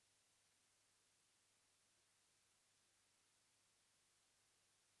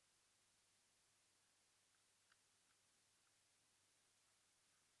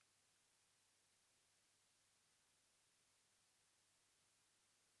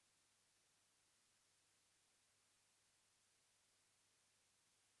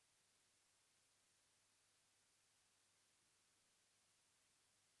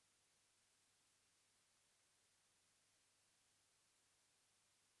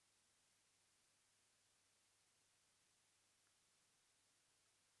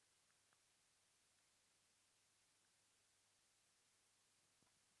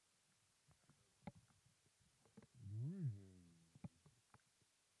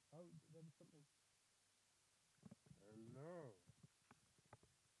There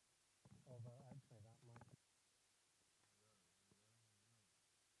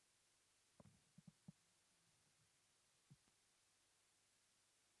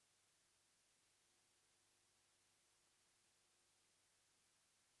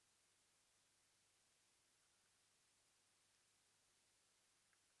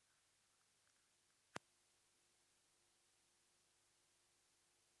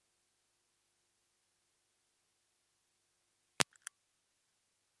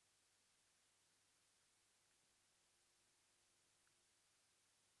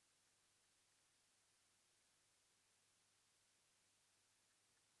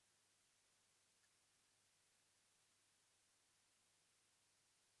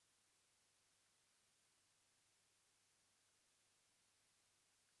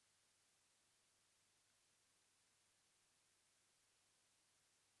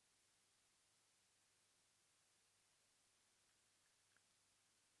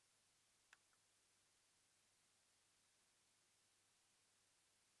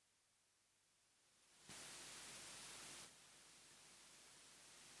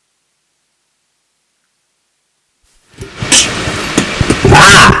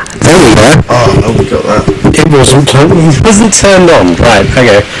we go. Oh, we got that. It wasn't turned on. Right,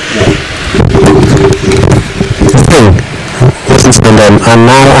 okay. The thing wasn't turned on, and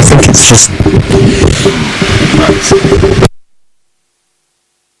now I think it's just...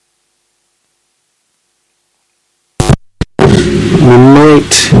 We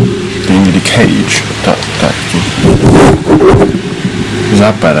might... Do you need a cage? Is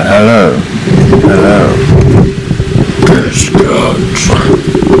that better? Hello.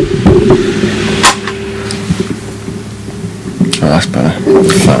 Oh, that's better.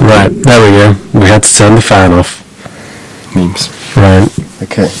 Right, there we go. We had to turn the fan off. Memes. Right.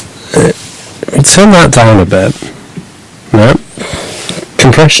 Okay. Turn that down a bit. No.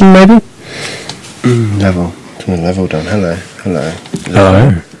 Compression, maybe? Level. Turn the level down. Hello. Hello.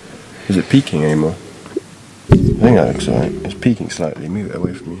 Is it peaking anymore? I think that looks alright. It's peaking slightly. Move it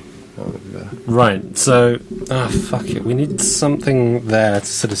away from you. That would be better. Right, so... fuck it. We need something there to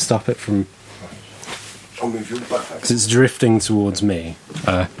sort of stop it from... I'll move your bag. Because it's drifting towards me.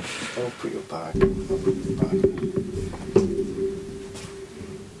 I'll put your bag.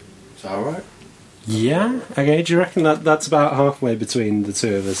 Is that alright? Yeah? Okay, do you reckon that's about halfway between the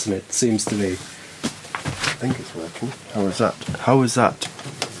two of us, and it seems to be? I think it's working. How is that?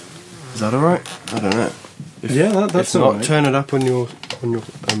 Is that alright? I don't know. Yeah, that's if alright. not, turn it up on your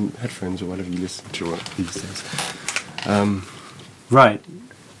headphones or whatever you listen to these days. Right.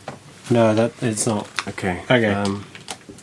 No, it's not. Okay. Okay.